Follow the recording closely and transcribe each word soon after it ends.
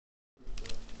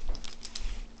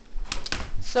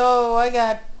So I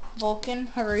got Vulcan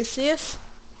Horuseus.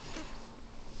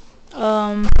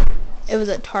 It was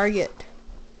at Target.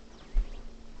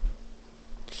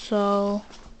 So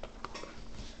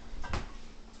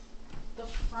the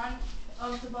front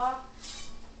of the box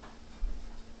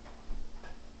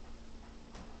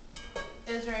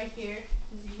is right here,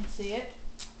 as you can see it.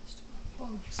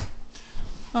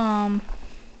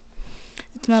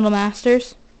 It's Metal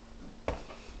Masters.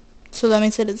 So that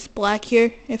means that it's black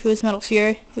here. If it was Metal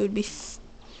Fury, it would be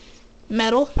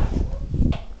metal.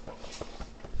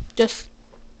 Just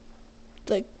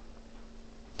like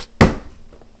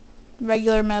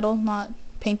regular metal, not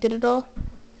painted at all.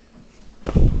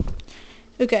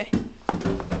 Okay.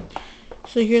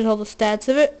 So here's all the stats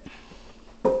of it.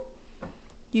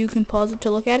 You can pause it to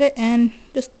look at it, and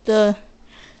just the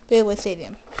Beyblade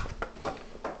Stadium.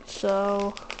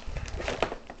 So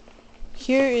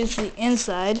here is the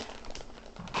inside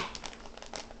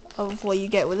of what you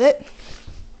get with it.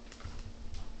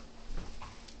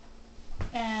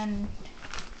 And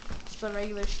it's the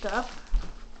regular stuff.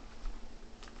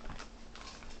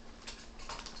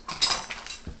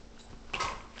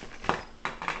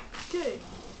 Okay.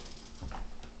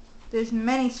 There's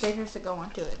many stickers that go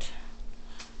onto it.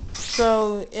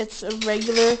 So it's a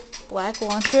regular black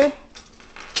launcher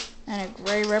and a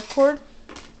gray ripcord.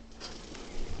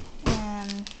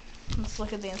 And let's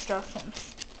look at the instructions.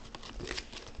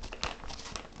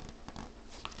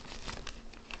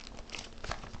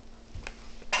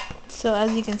 So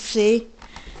as you can see,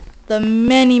 the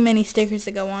many stickers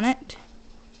that go on it.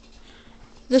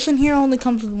 This one here only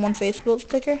comes with one Facebook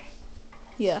sticker.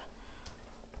 Yeah.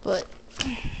 But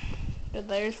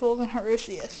there's Vulcan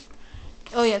Horuseus.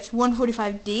 Oh yeah, it's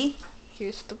 145D.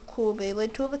 Here's the cool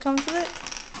Beyblade tool that comes with it.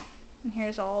 And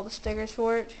here's all the stickers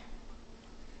for it.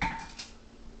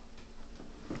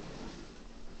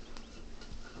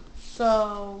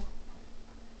 So,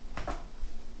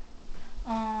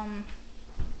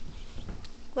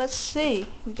 let's see.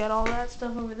 We got all that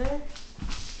stuff over there.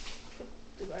 Put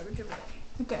the garbage over there.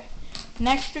 Okay.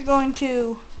 Next we're going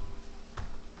to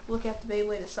look at the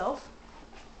Beyblade itself.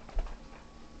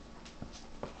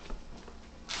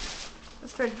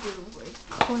 Let's try to do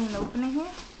a clean opening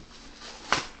here.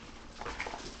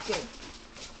 Good.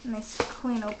 Nice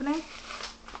clean opening.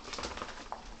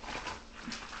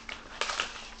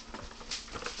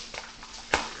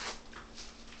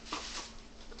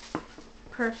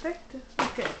 Perfect.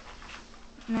 Okay.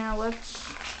 Now let's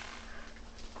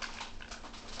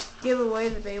give away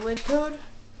the Beyblade code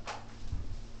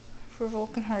for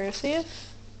Vulcan Horuseus.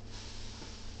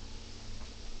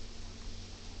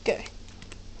 Okay.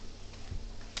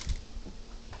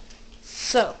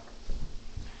 So,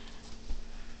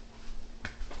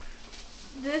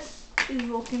 this is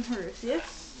Vulcan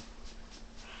Horuseus.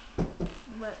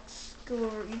 Let's go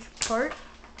over each part.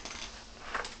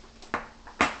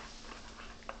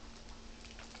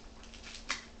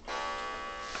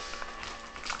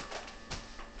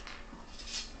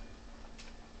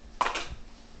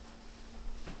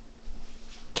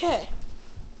 Okay.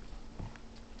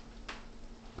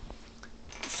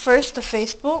 First, the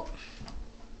face bolt.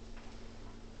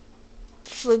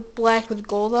 It's like black with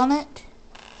gold on it.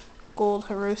 Gold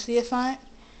Horuseus on it.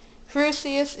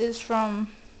 Horuseus is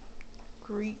from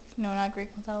Greek, no, not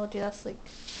Greek mythology. That's like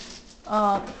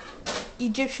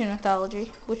Egyptian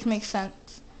mythology, which makes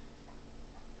sense.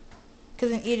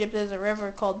 Because in Egypt there's a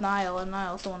river called Nile, and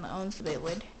Nile is the one that owns the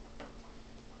Beyblade.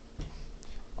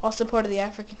 Also part of the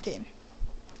African team.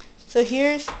 So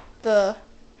here's the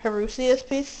Horuseus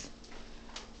piece.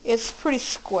 It's pretty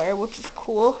square, which is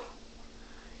cool.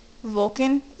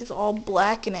 Vulcan is all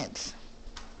black and it's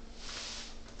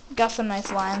got some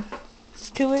nice lines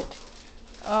to it.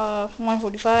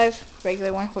 145,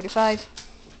 regular 145,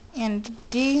 and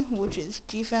D, which is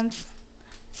defense,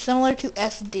 similar to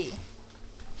SD.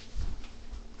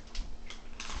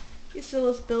 Okay, so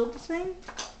let's build the thing.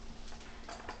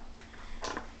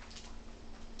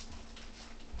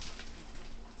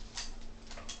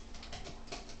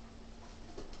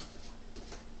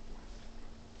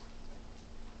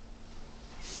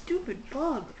 Stupid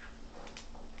bug.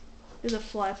 There's a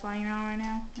fly flying around right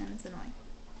now, and it's annoying.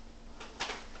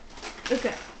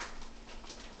 Okay.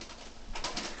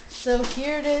 So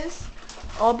here it is,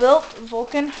 all built,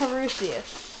 Vulcan Horuseus.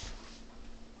 So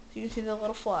you can see the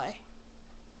little fly.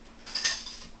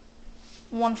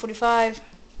 145.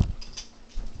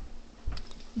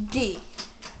 D.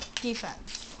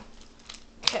 Defense.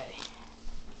 Okay.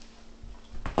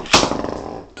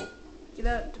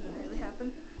 That didn't really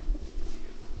happen.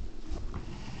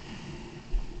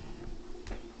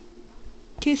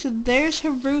 Okay, so there's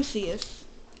Horuseus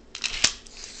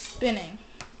spinning.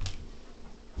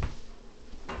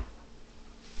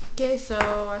 Okay,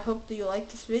 so I hope that you like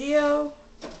this video,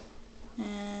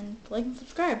 and like and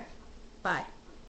subscribe. Bye.